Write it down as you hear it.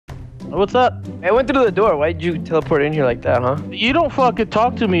What's up? I went through the door. Why did you teleport in here like that, huh? You don't fucking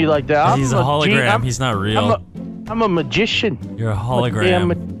talk to me like that. He's a hologram. He's not real. I'm a magician. You're a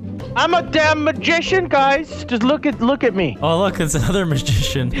hologram. I'm a damn magician, guys. Just look at me. Oh, look, it's another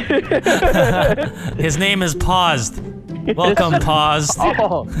magician. His name is Paused. Welcome, Paused.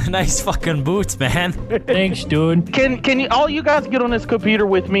 Oh. Nice fucking boots, man. Thanks, dude. Can you all you guys get on this computer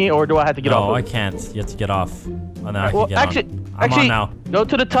with me, or do I have to get off? No, I can't. You have to get off. Oh, now I can get actually, on. I'm on now. Go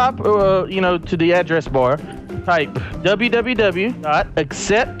to the top, to the address bar. Type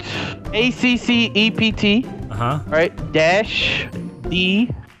www.accept right dash THE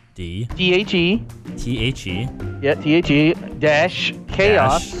dash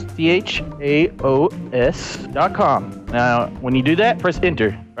chaos chaos.com. Now, when you do that, press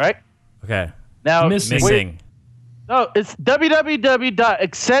enter. Right? Okay. Now missing. No, it's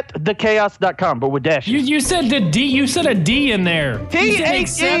www.acceptthechaos.com, but with dashes. You said the D. You said a D in there.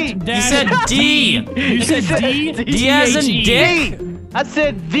 T-H-E. You said D. You said D. D as in dick. I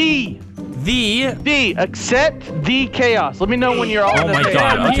said the. The. Accept the chaos. Let me know when you're on. Oh my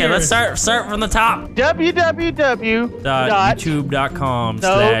god. Okay, let's start from the top.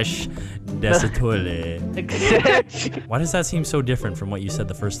 www.youtube.com/desatoilet. Accept. Why does that seem so different from what you said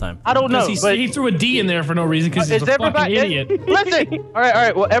the first time? I don't know. But he threw a D in there for no reason because he's a fucking idiot. Listen. All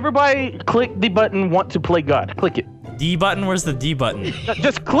right. Well, everybody click the button want to play God. Click it. D button? Where's the D button?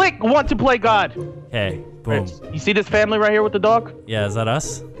 Just click want to play God. Okay. Boom. You see this family right here with the dog? Yeah, is that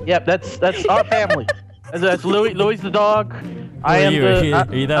us? Yep, that's our family. That's Louis. Louis the dog. Are you that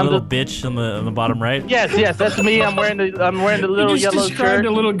little bitch on the bottom right? Yes, that's me. I'm wearing the little you just yellow described shirt.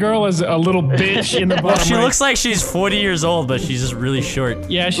 a little girl as a little bitch in the bottom. Well, she right. looks like she's 40 years old, but she's just really short.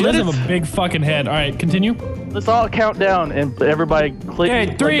 Yeah, she does have a big fucking head. All right, continue. Let's all count down and everybody click.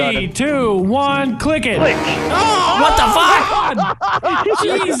 Okay, 3, 2, 1, click it. Click. Oh, what the fuck?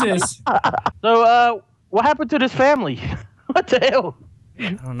 Jesus. So, what happened to this family? What the hell?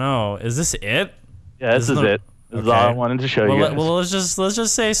 I don't know. Is this it? Yeah, this is it. This is all I wanted to show you guys. Well, let's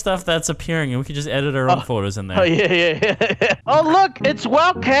just say stuff that's appearing, and we can just edit our own photos in there. Oh yeah. Oh look, it's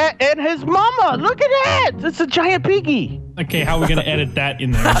Wildcat and his mama. Look at that. It's a giant piggy. Okay, how are we gonna edit that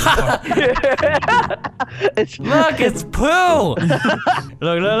in there? Look, it's poo.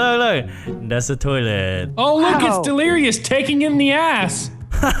 Look. That's a toilet. Oh look, it's Delirious taking in the ass.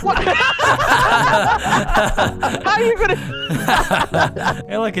 How are you gonna?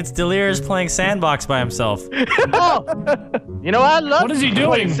 Hey, look, it's Delirious playing sandbox by himself. Oh, you know I love. What is he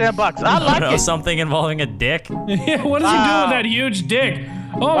doing? Sandbox. I like it. Something involving a dick. Yeah, what is he doing with that huge dick?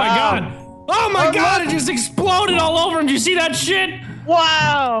 Oh my god! Oh my god! It just exploded all over him. Did you see that shit?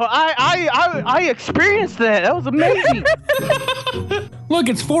 Wow! I experienced that. That was amazing. Look,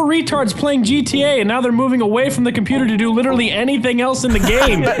 it's 4 retards playing GTA, and now they're moving away from the computer to do literally anything else in the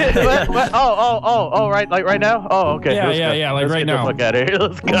game. What? Oh, right, like right now? Oh, okay. Yeah, like right now. Let's get the fuck out of here.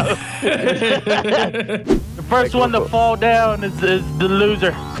 Let's go. The first one to fall down is the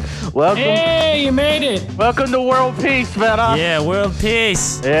loser. Welcome. Hey, you made it. Welcome to world peace, Vanoss. Yeah, world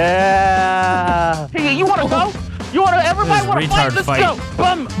peace. Yeah. Hey, you wanna go? Everybody wanna fight? Let's go.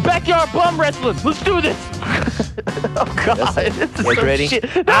 Backyard bum wrestling. Let's do this. Oh god. Guys ready? Shit.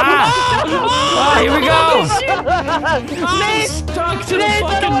 Here we go. I'm stuck to the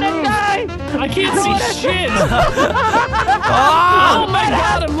fucking roof. I can't see shit. Oh my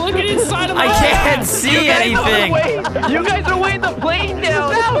god, I'm looking inside of my I can't see anything. You guys are weighing the plane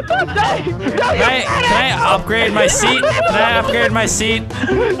down. No, Can I upgrade my seat? I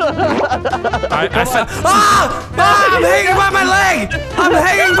fell. I'm hanging by my leg.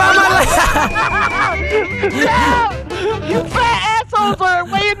 No! You fat assholes are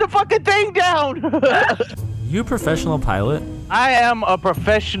weighing the fucking thing down. You a professional pilot? I am a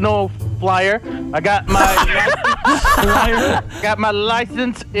professional flyer. I got my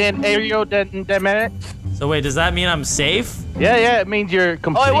license in aerodynamics. So wait, does that mean I'm safe? Yeah, it means you're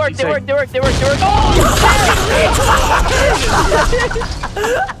completely Oh, it worked. They worked.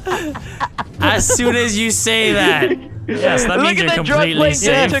 As soon as you say that. Yes, that means you're completely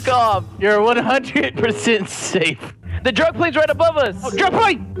safe. Took off. You're 100% safe. The drug plane's right above us. Oh, drug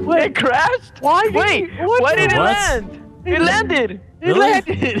plane! Wait, it crashed? Why did it land? It landed. He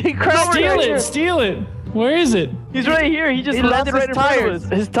landed. He crashed. Steal it. Where is it? He's right here. He landed right in front of us.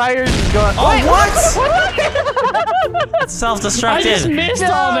 His tires is gone. Oh, what? Self-destructed. I just missed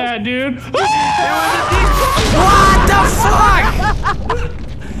all that, dude. What the fuck?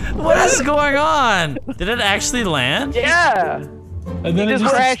 What is going on? Did it actually land? Yeah. And then it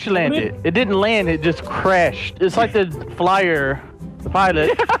just crash landed. It didn't land. It just crashed. It's like the flyer The pilot.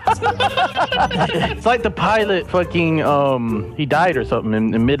 It's like the pilot fucking, he died or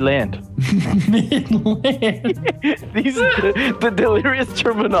something in mid-land. Mid-land. These are the delirious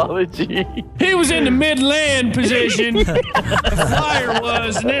terminology. He was in the mid-land position. The flyer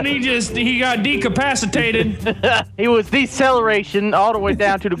was, and then he got decapacitated. He was deceleration all the way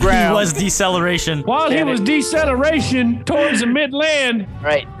down to the ground. He was deceleration. While he was deceleration towards the mid-land. All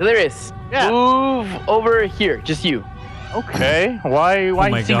right, delirious. Yeah. Move over here, just you. Okay. Why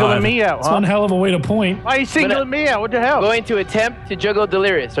my you singling God. me out, That's huh? one hell of a way to point. Why are you singling me out? What the hell? Going to attempt to juggle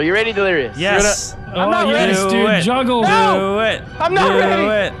delirious. Are you ready, delirious? Yes. Oh, not ready. yes, Do dude. it. Juggle. Do it. I'm not Do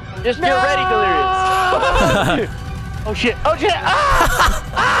ready. it. Just get ready, delirious. Oh shit! Oh shit! Ah!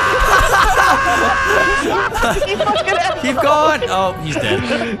 Keep going. Oh, he's dead.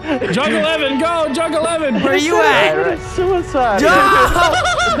 Juggle 11, go. Juggle 11. Where are you at? Suicide. Yeah!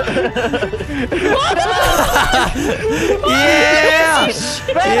 Yeah!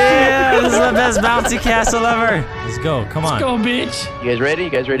 This is the best bouncy castle ever. Let's go. Come on. Go, bitch. You guys ready? You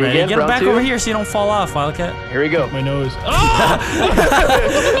guys ready, Ready? again? Get him Round back two? over here so you don't fall off, Wildcat. Here we go. My nose. Oh!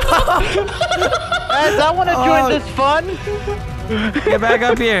 Guys, I want to join this fun. Get back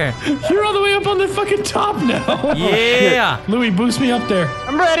up here. You're all the way up on the fucking top now. Yeah. Louis, boost me up there.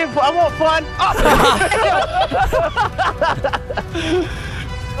 I'm ready. I want fun.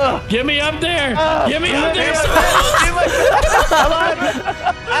 Get me up there. Get me up there.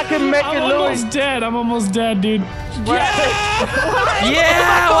 I can make I'm it, Louis. almost dead. I'm almost dead, dude.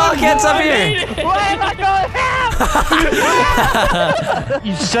 Yeah! Wildcat's up here. Why am I going half?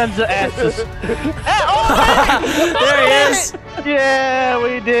 You sons of asses. There he is. Yeah,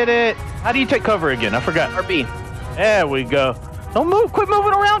 we did it. How do you take cover again? I forgot. RB. There we go. Don't move. Quit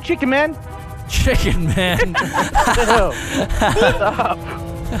moving around, chicken man. Chicken man. Stop.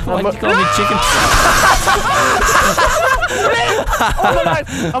 Why'd you call me chicken? I'm alive.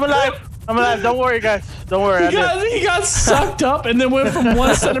 I'm alive. I'm alive. Don't worry, guys. Don't worry. He got sucked up and then went from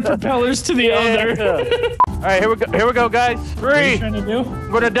one set of propellers to the other. All right, here we go. Here we go, guys. What are you 3. trying to do?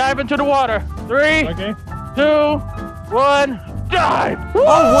 I'm gonna dive into the water. 3, Okay. 2, 1, dive.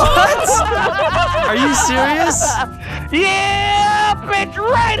 Oh, what? Are you serious? Yeah, bitch,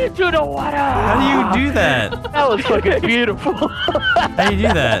 right into the water. How do you do that? That was fucking beautiful. How do you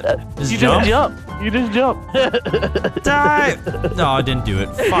do that? Just You jump? just jump. You just jump. Dive! No, I didn't do it.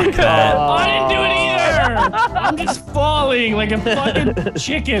 Fuck that. I didn't do it either. I'm just falling like a fucking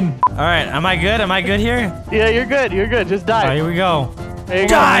chicken. All right, am I good? Am I good here? Yeah, you're good. You're good. Just All right, dive. here we go. There you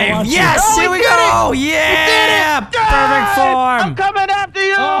go. Dive! Yes! Oh, Here we go! Yeah! Perfect I'm form! coming after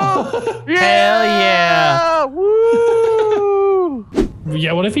you. Oh. Hell yeah! Woo!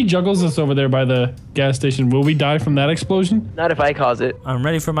 Yeah, what if he juggles us over there by the gas station? Will we die from that explosion? Not if I cause it. I'm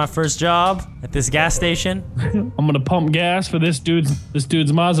ready for my first job at this gas station. I'm gonna pump gas for this dude's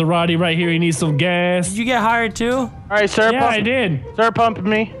Maserati right here. He needs some gas. Did you get hired too? All right, sir. Yeah, I did. Sir, pump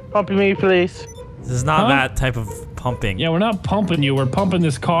me, please. This is not Huh? that type of pumping. Yeah, we're not pumping you. We're pumping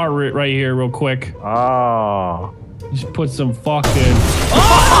this car right here real quick. Oh. Just put some fucking...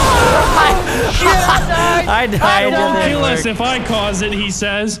 I died. Don't It kill didn't us work. if I cause it, he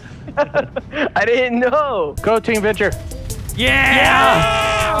says. I didn't know. Go, Team Venture.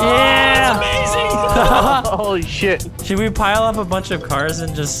 Yeah! Yeah! Amazing! Holy shit. Should we pile up a bunch of cars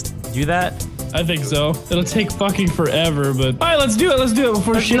and just do that? I think so. It'll take fucking forever, but... Alright, let's do it. Let's do it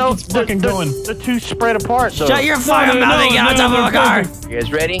before shit gets fucking going. The two spread apart, though. Shut your fucking no, mouth and no, get on no, top of no, a car! You guys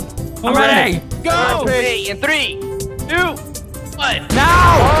ready? I'm ready! Go! Ready in 3, 2, 1.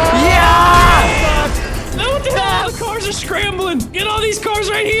 Now! Yeah! No, what the hell? The cars are scrambling. Get all these cars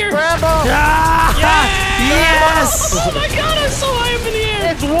right here. Rambo! Ah! Yes! Oh my god, I'm so high up in the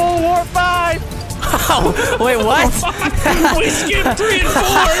air. It's World War V! Oh, wait, what? We skipped 3 and 4.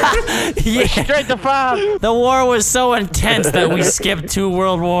 Yeah. Straight to 5. The war was so intense that we skipped 2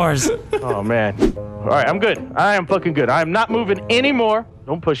 world wars. Oh, man. All right, I'm good. I am fucking good. I am not moving anymore.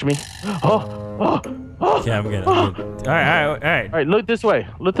 Don't push me. Oh. Okay, I'm good. I'm good. All right. All right, look this way.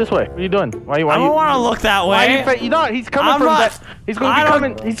 Look this way. What are you doing? Why I you? don't want to look that way. You know, he's coming I'm from not- that. He's going to I be don't-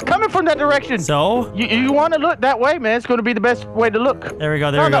 coming. He's coming from that direction. So? You want to look that way, man? It's going to be the best way to look. There we go.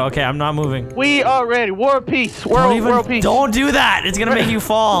 There we go. Okay, I'm not moving. We are ready. War peace. World peace. Don't do that. It's gonna make you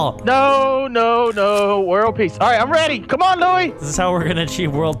fall. No. World peace. All right, I'm ready. Come on, Louis. This is how we're gonna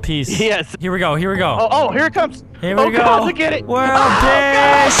achieve world peace. Yes. Here we go. Here we go. Oh, here it comes. Here we oh, go. God, look at it. World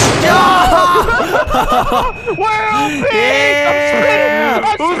peace. World peace. Yeah.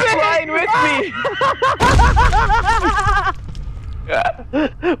 I'm Who's spinning. flying with me? I'm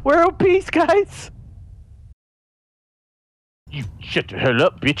spinning. World peace, guys. You shut the hell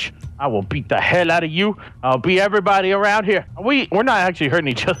up, bitch. I will beat the hell out of you. I'll beat everybody around here. We're not actually hurting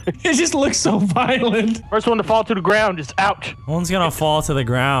each other. It just looks so violent. First one to fall to the ground is out. One's gonna fall to the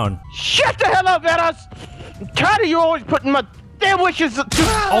ground. Shut the hell up, Vanos! I'm tired of you always putting my damn wishes to.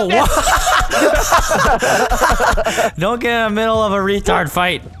 Oh, what? Don't get in the middle of a retard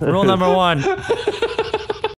fight. Rule number 1.